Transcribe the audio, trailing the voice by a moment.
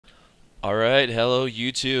Alright, hello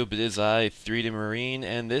YouTube, it is I, 3D Marine,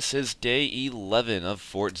 and this is day 11 of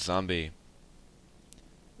Fort Zombie.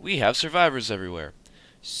 We have survivors everywhere.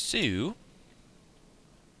 So,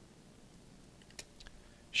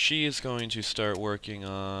 she is going to start working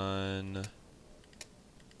on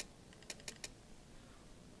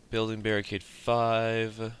building barricade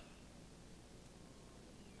 5.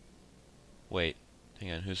 Wait,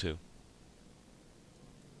 hang on, who's who?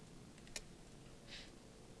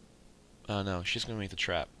 Oh no, she's gonna make the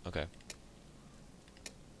trap. Okay.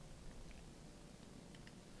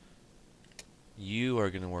 You are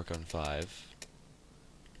gonna work on 5.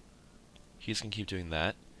 He's gonna keep doing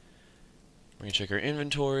that. We're gonna check our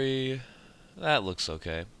inventory. That looks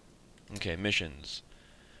okay. Okay, missions.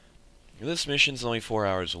 This mission's only 4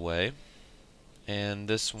 hours away. And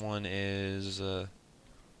this one is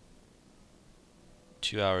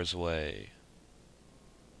 2 hours away.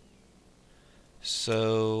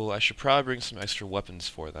 So I should probably bring some extra weapons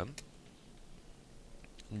for them,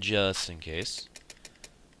 just in case.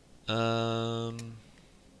 We'll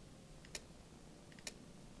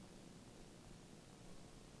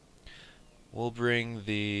bring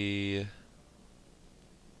the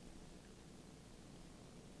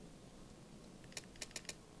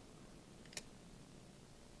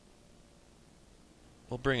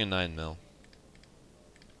we'll bring a 9mm.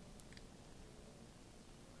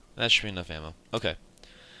 That should be enough ammo. Okay.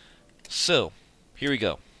 So, here we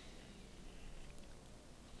go.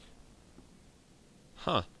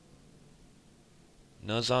 Huh.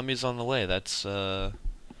 No zombies on the way. That's kind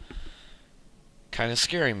of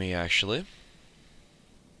scaring me, actually.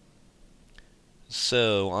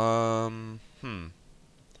 So,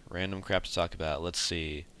 random crap to talk about. Let's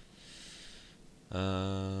see.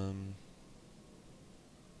 Well,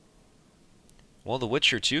 The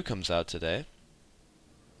Witcher 2 comes out today.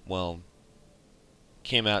 Well,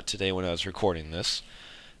 came out today when I was recording this.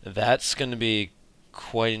 That's going to be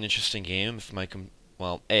quite an interesting game if my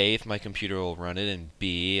A, if my computer will run it, and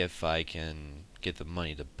B, if I can get the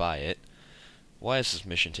money to buy it. Why is this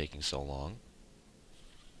mission taking so long?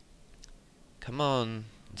 Come on,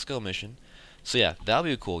 let's go, mission. So yeah, that'll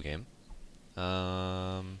be a cool game.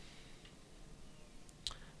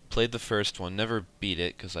 Played the first one, never beat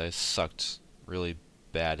it because I sucked really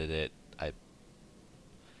bad at it. I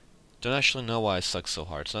don't actually know why I suck so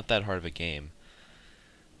hard. It's not that hard of a game.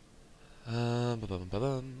 Okay,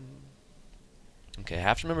 I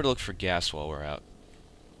have to remember to look for gas while we're out.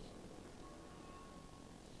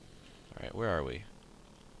 Alright, where are we?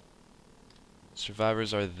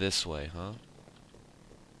 Survivors are this way, huh?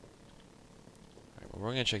 Alright, well, we're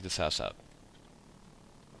gonna check this house out.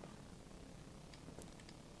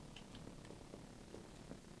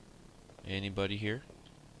 Anybody here?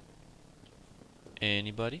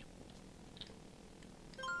 Anybody?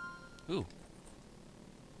 Ooh.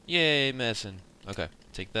 Yay, medicine. Okay,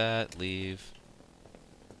 take that, leave.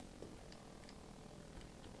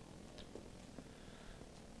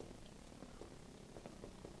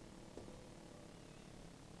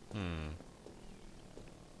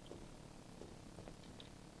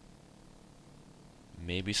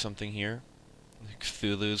 Maybe something here?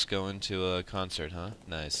 Cthulhu's going to a concert, huh?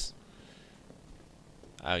 Nice.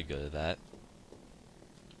 I would go to that.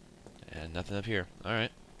 And nothing up here.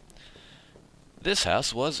 Alright. This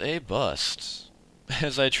house was a bust.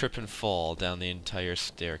 As I trip and fall down the entire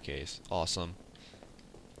staircase. Awesome.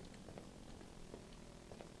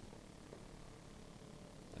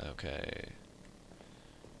 Okay.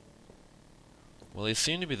 Well, they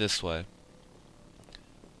seem to be this way.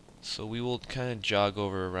 So we will kind of jog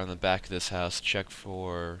over around the back of this house, check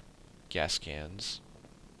for gas cans.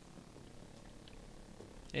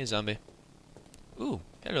 Hey, zombie. Ooh,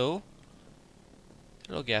 hello.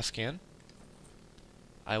 Hello, gas can.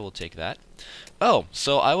 I will take that. Oh,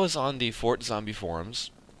 so I was on the Fort Zombie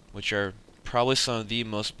forums, which are probably some of the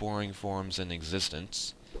most boring forums in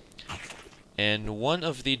existence. And one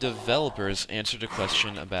of the developers answered a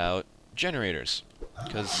question about generators,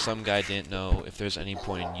 because some guy didn't know if there's any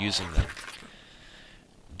point in using them.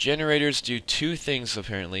 Generators do two things,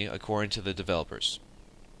 apparently, according to the developers.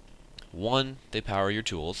 One, they power your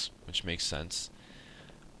tools, which makes sense.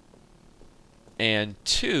 And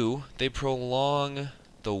two, they prolong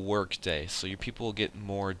the workday, so your people will get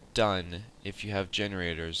more done if you have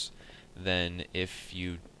generators than if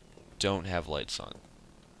you don't have lights on.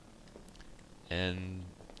 And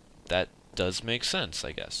that does make sense,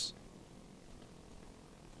 I guess.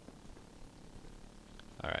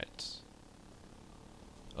 Alright.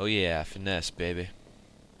 Oh yeah, finesse, baby.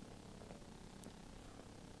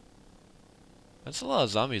 That's a lot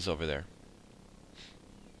of zombies over there.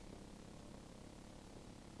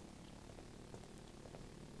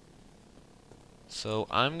 So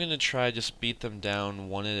I'm gonna try just beat them down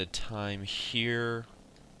one at a time here.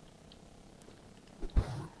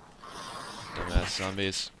 Dumbass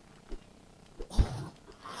zombies.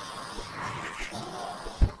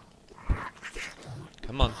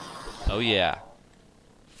 Come on. Oh yeah.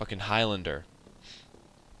 Fucking Highlander.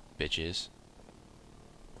 Bitches.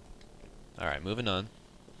 Alright, moving on.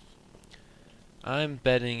 I'm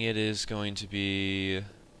betting it is going to be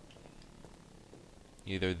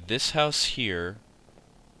either this house here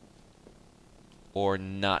or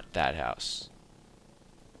not that house.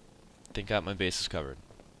 I think I got my bases covered.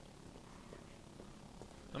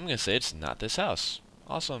 I'm gonna say it's not this house.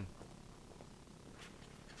 Awesome.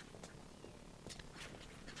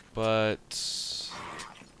 But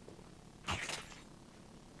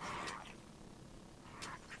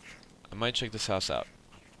I might check this house out.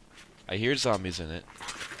 I hear zombies in it.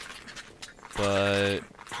 But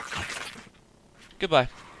goodbye.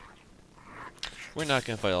 We're not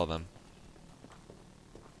gonna fight all of them.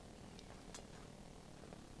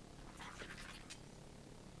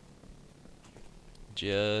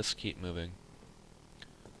 Just keep moving.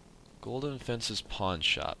 Golden Fences Pawn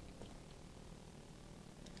Shop.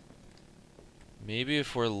 Maybe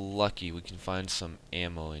if we're lucky, we can find some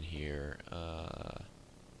ammo in here.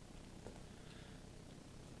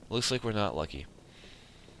 Looks like we're not lucky.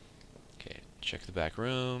 Okay, check the back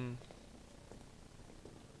room.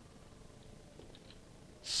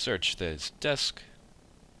 Search this desk.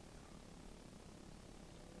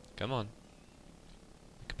 Come on.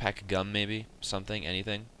 Like a pack of gum, maybe? Something?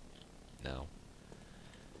 Anything? No.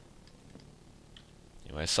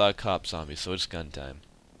 Anyway, I saw a cop zombie, so it's gun time.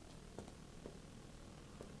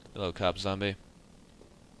 Hello, cop zombie.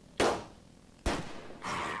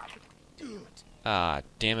 Ah,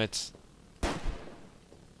 damn it.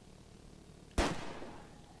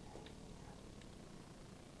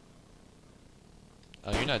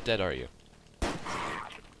 Oh, you're not dead, are you?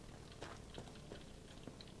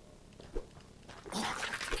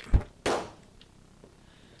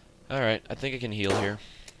 Alright, I think I can heal here.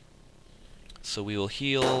 So we will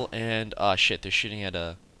heal, and... ah, shit, they're shooting at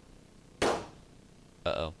a...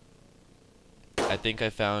 Uh-oh. I think I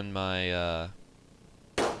found my,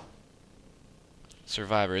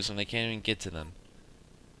 survivors, and I can't even get to them.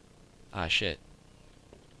 Ah, shit.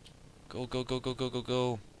 Go, go, go, go, go, go,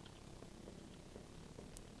 go.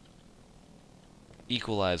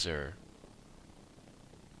 Equalizer.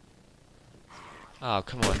 Oh,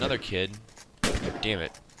 come on, another kid. Damn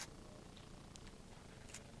it.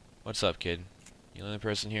 What's up, kid? You the only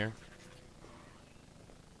person here?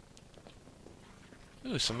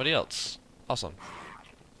 Ooh, somebody else. Awesome.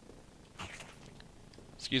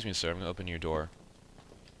 Excuse me, sir, I'm gonna open your door.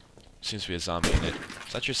 Seems to be a zombie in it.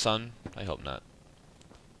 Is that your son? I hope not.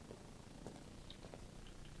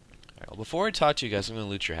 Alright, well, before I talk to you guys, I'm gonna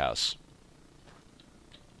loot your house.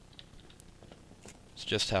 It's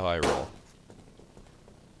just how I roll.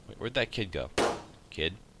 Wait, where'd that kid go?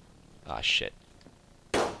 Kid? Ah, shit.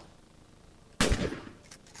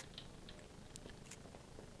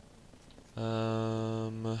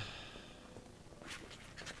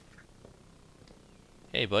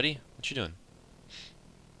 Hey, buddy. What you doing?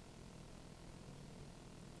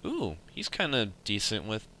 Ooh, he's kind of decent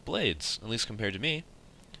with blades, at least compared to me.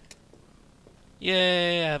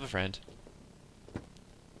 Yay, I have a friend.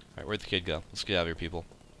 Alright, where'd the kid go? Let's get out of here, people.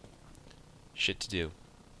 Shit to do.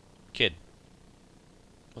 Kid.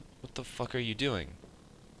 What the fuck are you doing?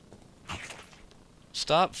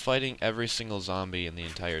 Stop fighting every single zombie in the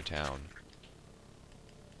entire town.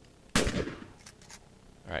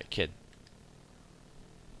 Alright, kid.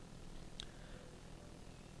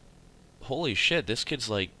 Holy shit, this kid's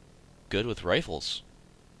like good with rifles.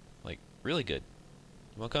 Like, really good.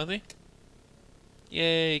 You wanna come with me?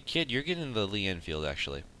 Yay, kid, you're getting the Lee Enfield,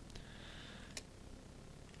 actually.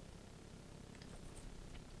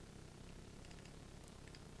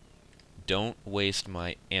 Don't waste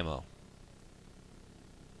my ammo.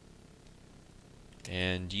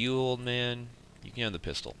 And you, old man, you can have the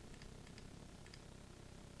pistol.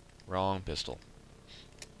 Wrong pistol.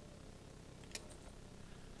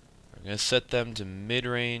 I'm going to set them to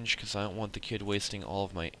mid-range because I don't want the kid wasting all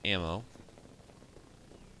of my ammo.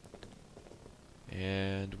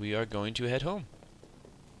 And we are going to head home.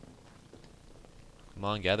 Come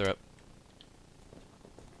on, gather up.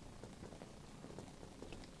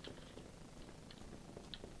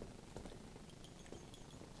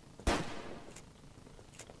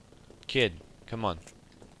 Kid, come on.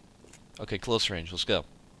 Okay, close range, let's go.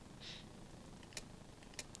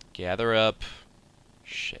 Gather up.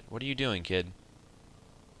 Shit, what are you doing, kid?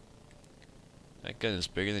 That gun is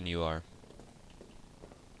bigger than you are.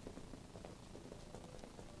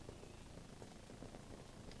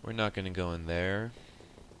 We're not gonna go in there.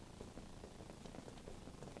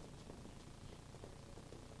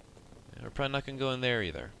 And we're probably not gonna go in there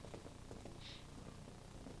either.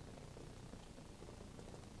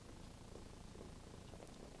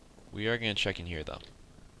 We are gonna check in here though.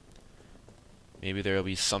 Maybe there'll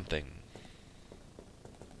be something.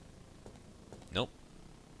 Nope.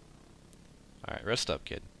 Alright, rest up,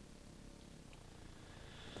 kid.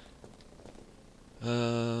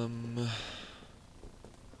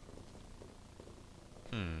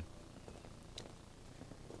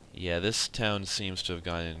 Yeah, this town seems to have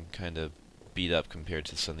gotten kind of beat up compared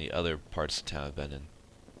to some of the other parts of town I've been in.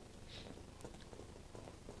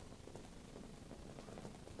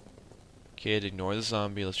 Kid, ignore the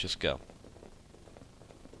zombie, let's just go.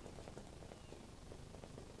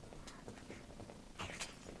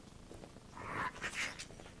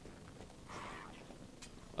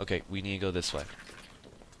 Okay, we need to go this way.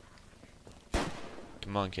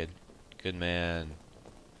 Come on, kid. Good man.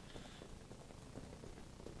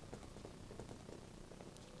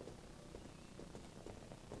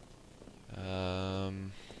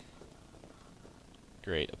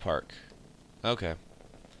 Great, a park. Okay.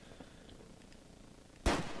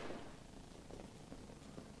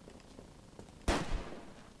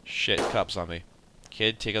 Shit, cop zombie.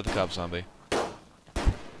 Kid, take out the cop zombie.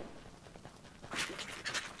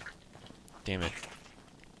 Damn it.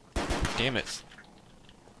 Damn it.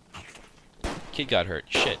 Kid got hurt.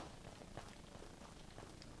 Shit.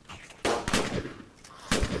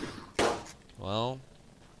 Well,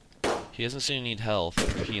 he doesn't seem to need health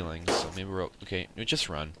or healing, so maybe we're okay. Just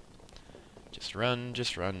run. Just run,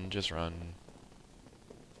 just run, just run.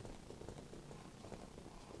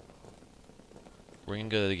 We're gonna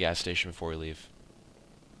go to the gas station before we leave.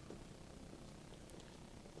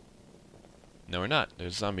 No, we're not.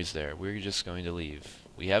 There's zombies there. We're just going to leave.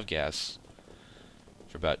 We have gas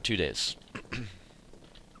for about 2 days.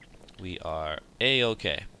 We are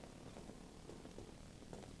A-okay.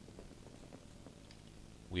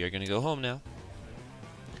 We are going to go home now.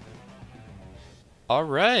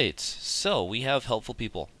 Alright, so we have helpful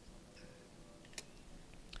people.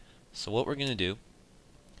 So what we're going to do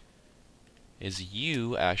is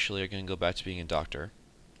you actually are going to go back to being a doctor.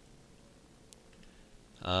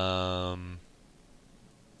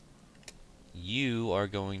 You are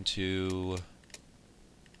going to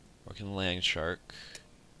work in the land shark.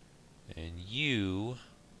 And you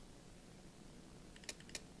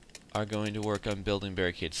are going to work on building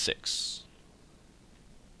barricade 6.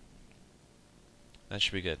 That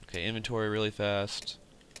should be good. Okay, inventory really fast.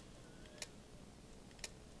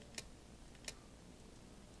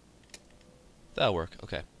 That'll work,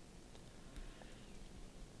 okay.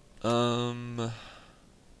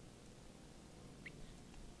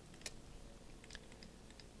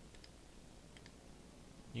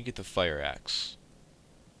 You get the fire axe.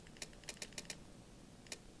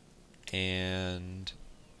 And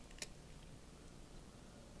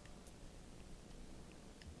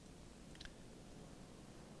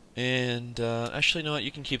actually, you know what?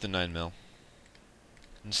 You can keep the 9mm.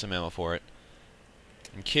 And some ammo for it.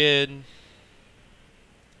 And kid,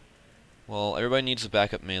 well, everybody needs a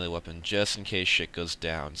backup melee weapon just in case shit goes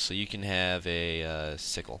down. So you can have a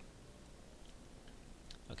sickle.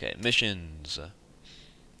 Okay, missions.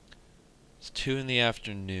 It's 2 in the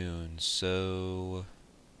afternoon, so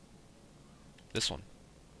this one.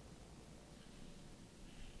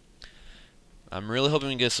 I'm really hoping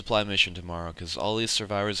we get a supply mission tomorrow, because all these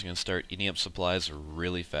survivors are going to start eating up supplies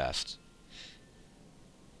really fast.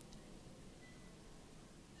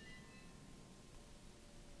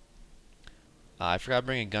 I forgot to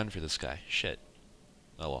bring a gun for this guy. Shit.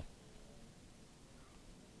 Oh well.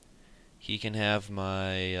 He can have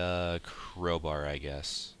my crowbar, I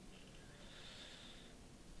guess.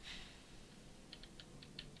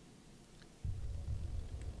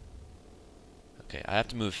 Okay, I have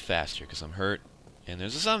to move faster because I'm hurt. And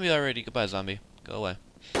there's a zombie already. Goodbye, zombie. Go away.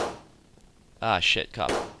 Ah, shit,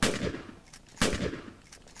 cop.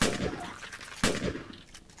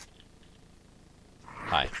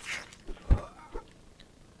 Hi.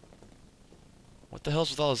 What the hell's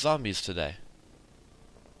with all the zombies today?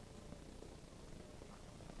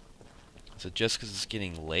 Is it just because it's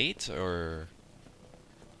getting late, or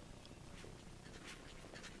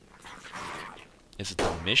is it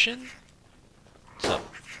the mission? What's up?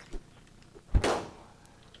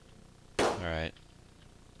 Alright.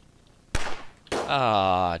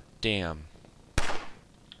 Ah, damn.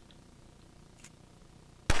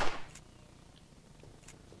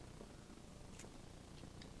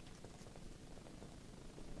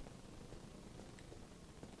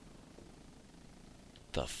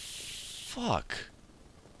 The fuck?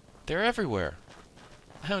 They're everywhere.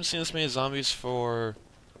 I haven't seen this many zombies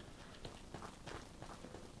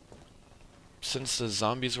since the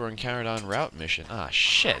zombies were encountered on route mission. Ah,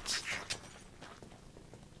 shit.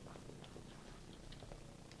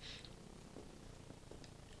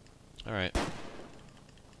 Alright.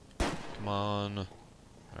 Come on.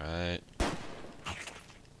 Alright.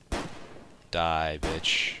 Die,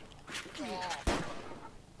 bitch.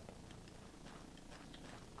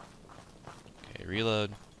 Okay,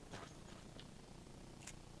 reload.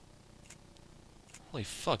 Holy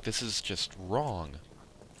fuck, this is just wrong.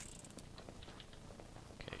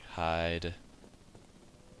 Okay, hide.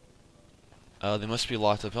 Oh, they must be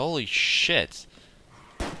locked up. Holy shit.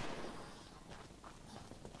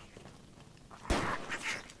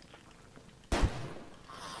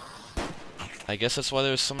 I guess that's why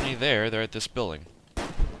there's so many there. They're at this building.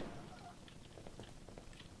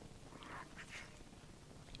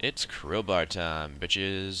 It's crowbar time,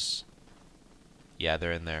 bitches. Yeah,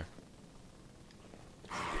 they're in there.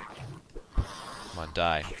 Come on,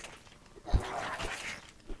 die.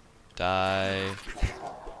 Die.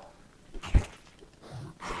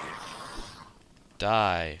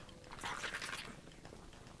 Die.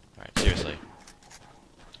 Alright, seriously.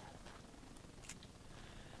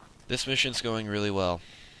 This mission's going really well.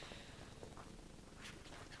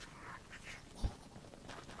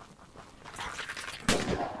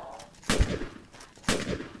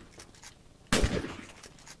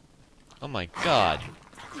 Oh my god.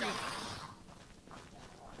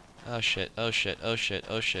 Oh shit, oh shit, oh shit,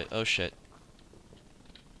 oh shit, oh shit.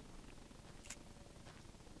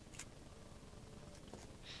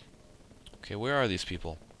 Okay, where are these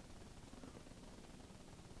people?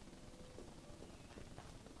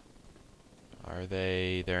 Are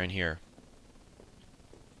they... They're in here.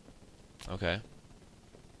 Okay.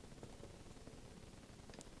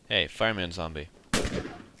 Hey, fireman zombie.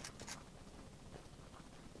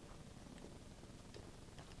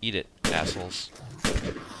 Eat it, assholes.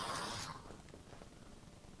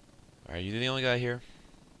 Are you the only guy here?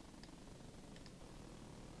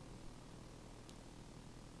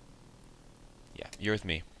 Yeah, you're with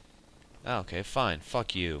me. Oh, okay, fine.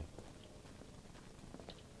 Fuck you.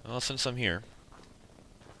 Well, since I'm here...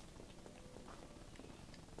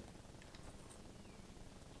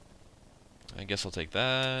 I guess I'll take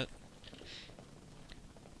that.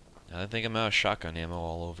 I think I'm out of shotgun ammo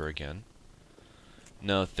all over again.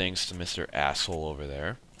 No thanks to Mr. Asshole over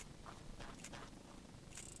there.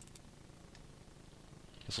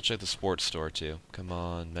 Guess I'll check the sports store too. Come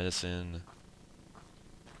on, medicine.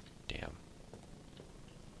 Damn.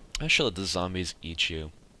 I should let the zombies eat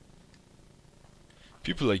you.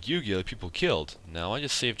 People like you get people killed. No, I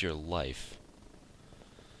just saved your life.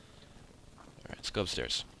 Alright, let's go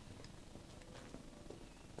upstairs.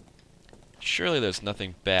 Surely there's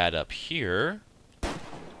nothing bad up here.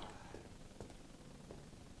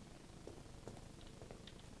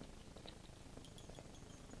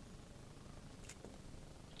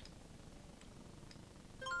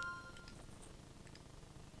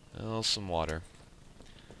 Oh, some water.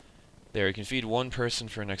 There, you can feed one person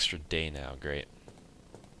for an extra day now. Great.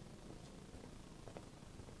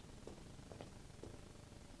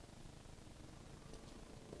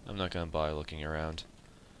 I'm not gonna bother looking around.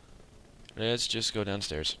 Let's just go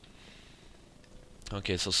downstairs.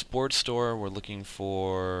 Okay, so sports store, we're looking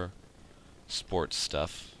for sports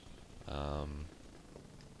stuff.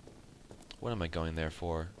 What am I going there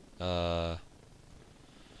for?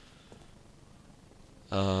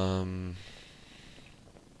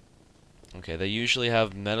 Okay, they usually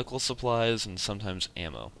have medical supplies and sometimes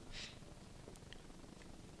ammo.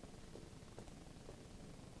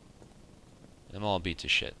 I'm all beat to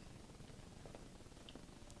shit.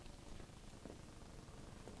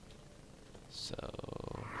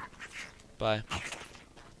 So... bye.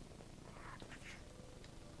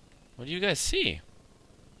 What do you guys see?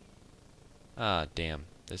 Ah, damn.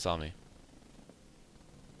 They saw me.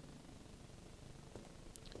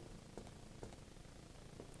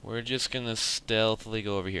 We're just gonna stealthily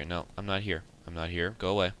go over here. No, I'm not here. I'm not here.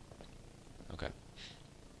 Go away. Okay.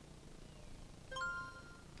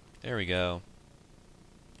 There we go.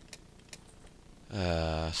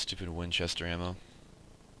 Stupid Winchester ammo.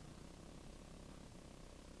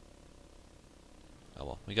 Oh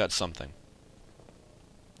well, we got something.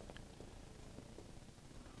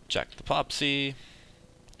 Check the Popsy.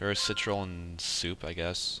 Or citral and soup, I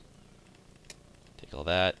guess. Take all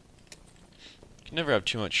that. You can never have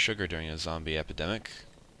too much sugar during a zombie epidemic.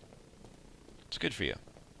 It's good for you.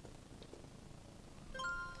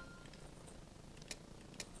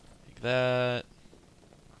 Take that.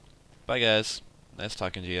 Bye, guys. Nice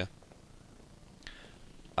talking to you.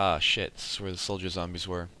 Ah, shit. This is where the soldier zombies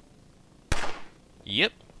were.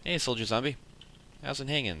 Yep. Hey, soldier zombie. How's it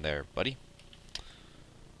hanging there, buddy?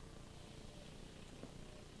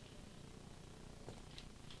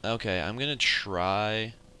 Okay, I'm gonna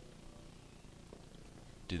try...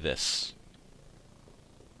 do this.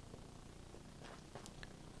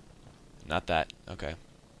 Not that. Okay.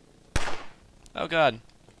 Oh, God.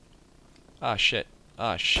 Ah, shit.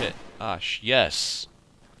 Ah, shit. Ah, yes.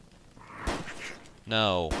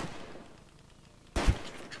 No.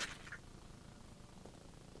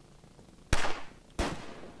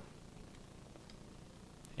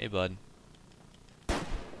 Hey, bud.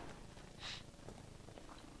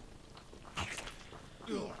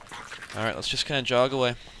 Alright, let's just kind of jog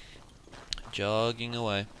away. Jogging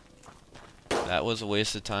away. That was a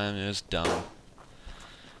waste of time. It was dumb.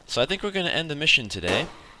 So I think we're going to end the mission today.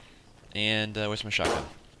 And, where's my shotgun?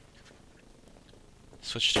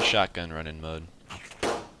 Switch to shotgun running mode.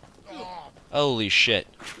 Holy shit.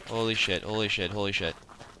 Holy shit, holy shit, holy shit.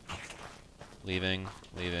 Leaving,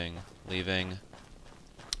 leaving, leaving.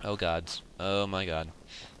 Oh gods. Oh my god.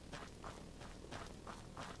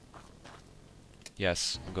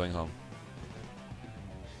 Yes, I'm going home.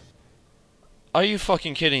 Are you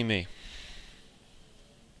fucking kidding me?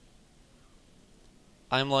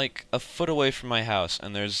 I'm like a foot away from my house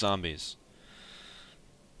and there's zombies.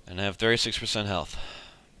 And I have 36% health.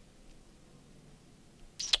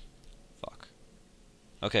 Fuck.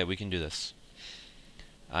 Okay, we can do this.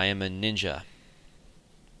 I am a ninja.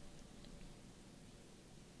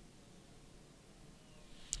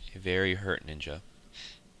 A very hurt ninja.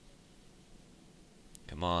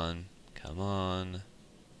 Come on. Come on.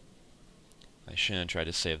 I shouldn't try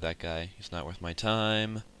to save that guy. He's not worth my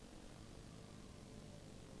time.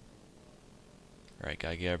 Alright,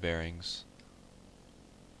 gotta get our bearings.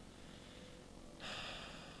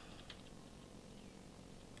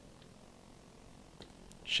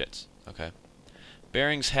 Shit. Okay.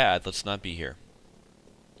 Bearings had. Let's not be here.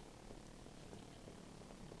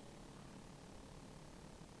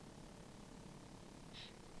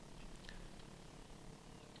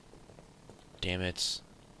 Damn it.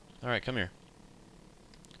 Alright, come here.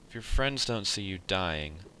 If your friends don't see you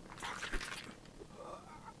dying...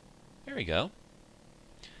 There we go.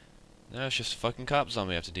 Now it's just a fucking cop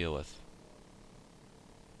zombie I have to deal with.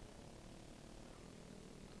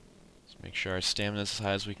 Let's make sure our stamina's as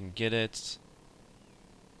high as we can get it.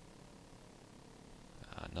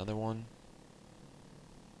 Another one.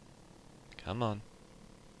 Come on.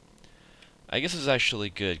 I guess it's actually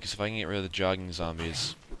good, because if I can get rid of the jogging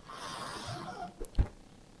zombies...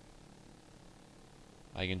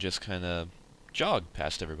 I can just kind of jog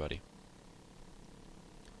past everybody.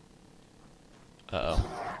 Uh-oh.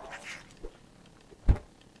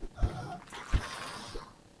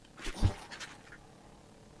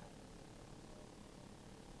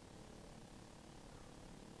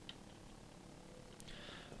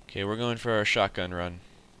 Okay, we're going for our shotgun run.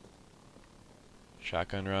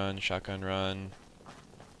 Shotgun run, shotgun run.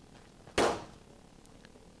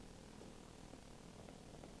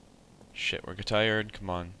 Shit, we're tired. Come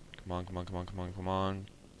on. Come on, come on, come on, come on, come on.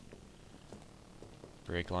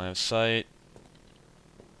 Break line of sight.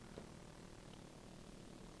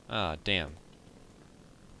 Ah, damn.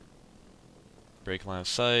 Break line of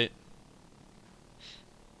sight.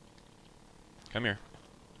 Come here.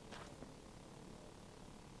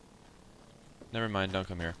 Never mind, don't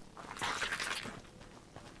come here.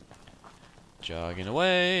 Jogging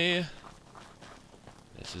away.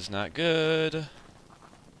 This is not good.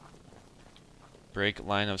 Break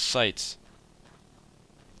line of sight.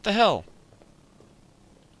 What the hell?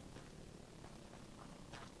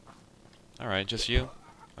 Alright, just you?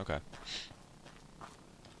 Okay.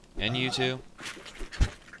 And you too?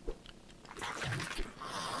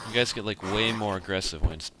 You guys get like way more aggressive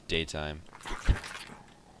when it's daytime.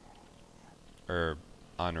 Or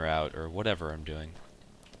en route, or whatever I'm doing.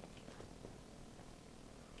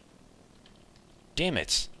 Damn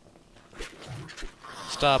it!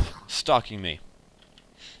 Stop stalking me.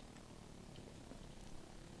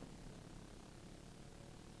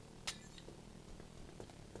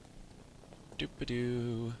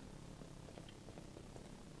 Doop-a-doo.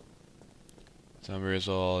 Zombie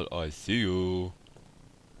result. I see you.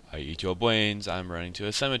 I eat your brains. I'm running to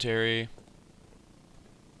a cemetery.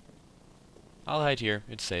 I'll hide here.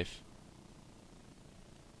 It's safe.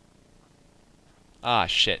 Ah,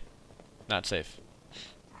 shit. Not safe.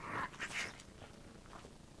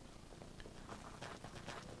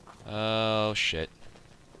 Oh, shit.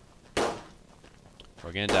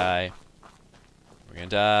 We're gonna die. We're gonna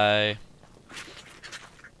die.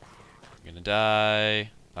 We're gonna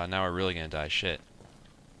die. Oh, now we're really gonna die. Shit.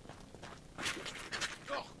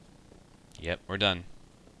 Yep, we're done.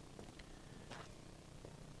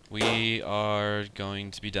 We are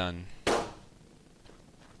going to be done.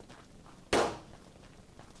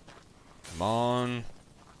 Come on.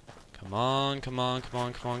 Come on, come on, come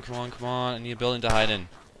on, come on, come on, come on. I need a building to hide in.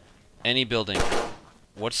 Any building.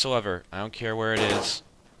 Whatsoever. I don't care where it is.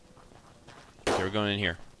 Okay, we're going in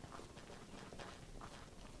here.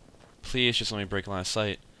 Please just let me break line of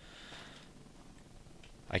sight.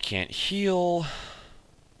 I can't heal.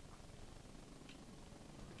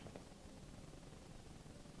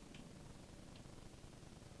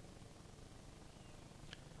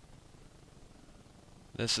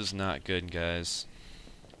 This is not good, guys.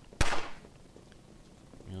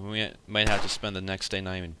 We might have to spend the next day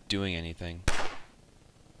not even doing anything.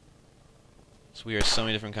 So we are so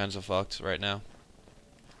many different kinds of fucked right now.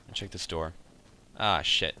 And check this door. Ah,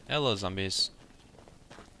 shit. Hello, zombies.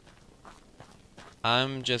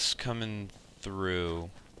 I'm just coming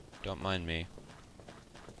through. Don't mind me.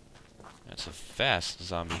 That's a fast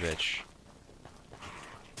zombie bitch.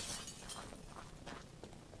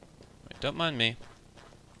 Wait, don't mind me.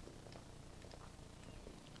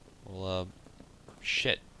 Well,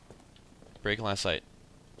 shit. Break line of sight.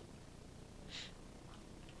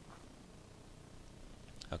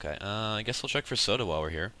 Okay, I guess we'll check for soda while we're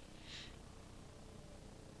here.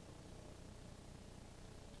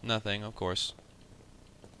 Nothing, of course.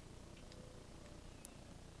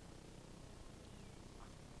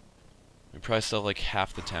 We probably still have like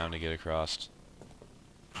half the town to get across.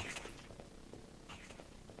 A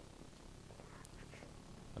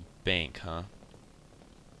bank, huh?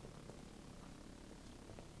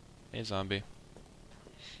 Hey, zombie.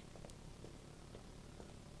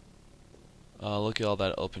 Look at all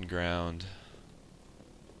that open ground.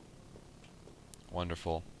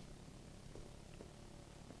 Wonderful.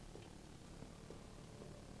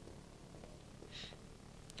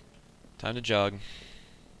 Time to jog.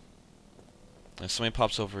 If somebody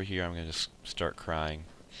pops over here, I'm gonna just start crying.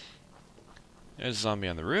 There's a zombie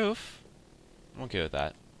on the roof. I'm okay with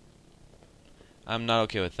that. I'm not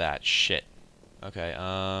okay with that. Shit. Okay,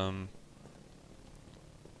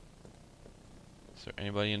 is there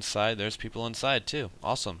anybody inside? There's people inside, too.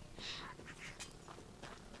 Awesome.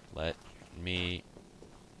 Let me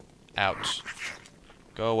out.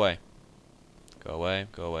 Go away. Go away,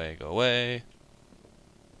 go away, go away.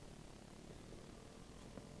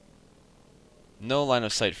 No line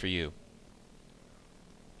of sight for you.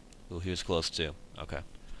 Ooh, he was close, too. Okay.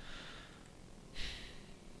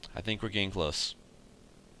 I think we're getting close.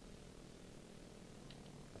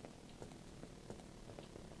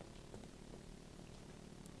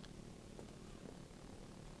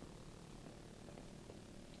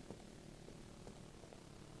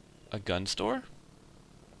 A gun store?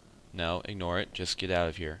 No, ignore it. Just get out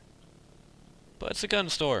of here. But it's a gun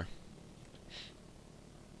store.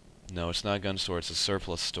 No, it's not a gun store. It's a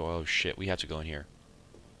surplus store. Oh, shit. We have to go in here.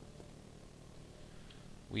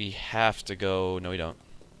 We have to go... No, we don't.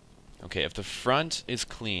 Okay, if the front is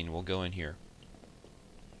clean, we'll go in here.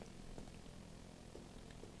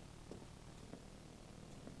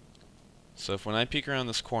 So if when I peek around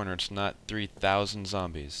this corner, it's not 3,000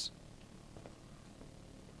 zombies.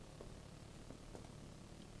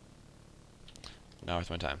 Not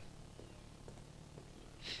worth my time.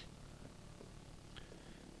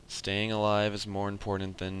 Staying alive is more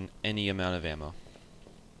important than any amount of ammo.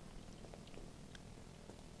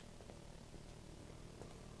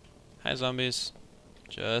 Hi, zombies.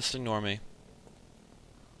 Just ignore me.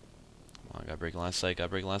 Come on, gotta break line of sight, gotta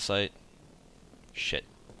break line of sight. Shit.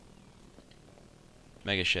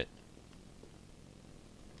 Mega shit.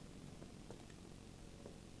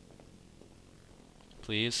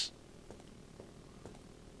 Please.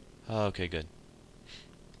 Oh, okay, good.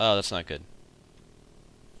 Oh, that's not good.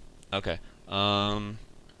 Okay.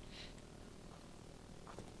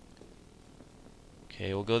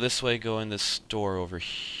 Okay, we'll go this way, go in this store over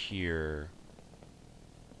here.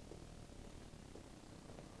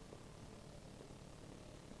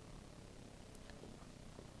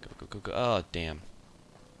 Go, go, go, go. Oh, damn.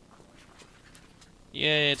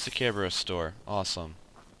 Yay, it's a Kerberos store. Awesome.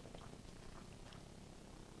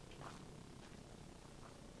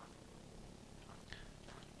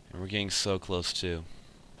 And we're getting so close, too.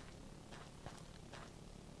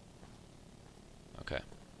 Okay.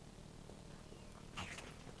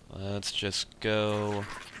 Let's just go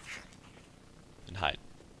and hide.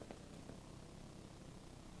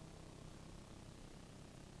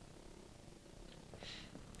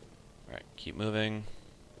 Alright, keep moving.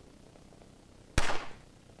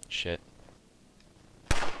 Shit.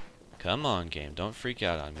 Come on, game. Don't freak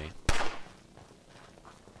out on me.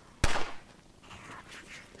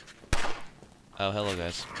 Oh, hello,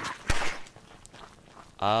 guys.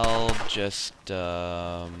 I'll just,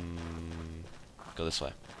 go this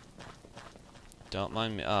way. Don't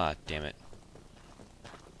mind me. Ah, damn it.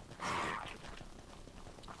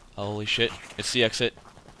 Holy shit. It's the exit.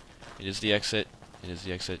 It is the exit. It is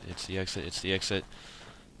the exit. It's the exit. It's the exit.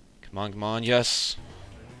 Come on, come on. Yes.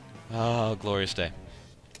 Oh, glorious day.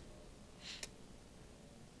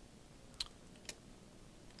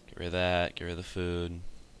 Get rid of that. Get rid of the food.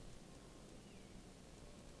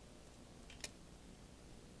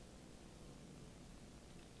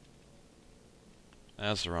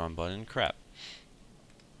 That's the wrong button. Crap.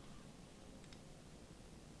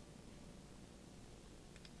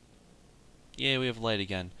 Yeah, we have light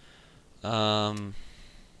again. My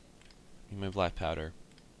black powder.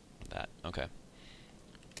 That. Okay.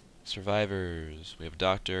 Survivors. We have a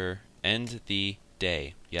doctor. End the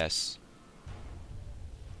day. Yes.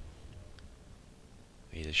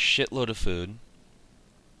 We need a shitload of food.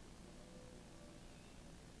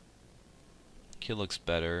 He looks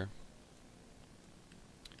better.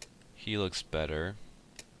 He looks better.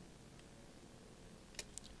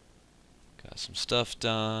 Got some stuff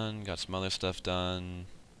done. Got some other stuff done.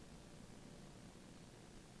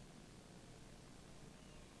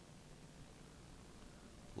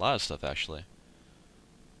 A lot of stuff, actually.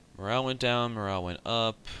 Morale went down. Morale went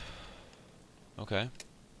up. Okay.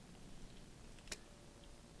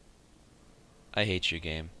 I hate you,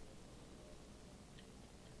 game.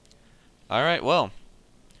 Alright, well.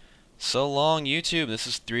 So long, YouTube. This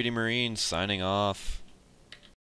is 3D Marine signing off.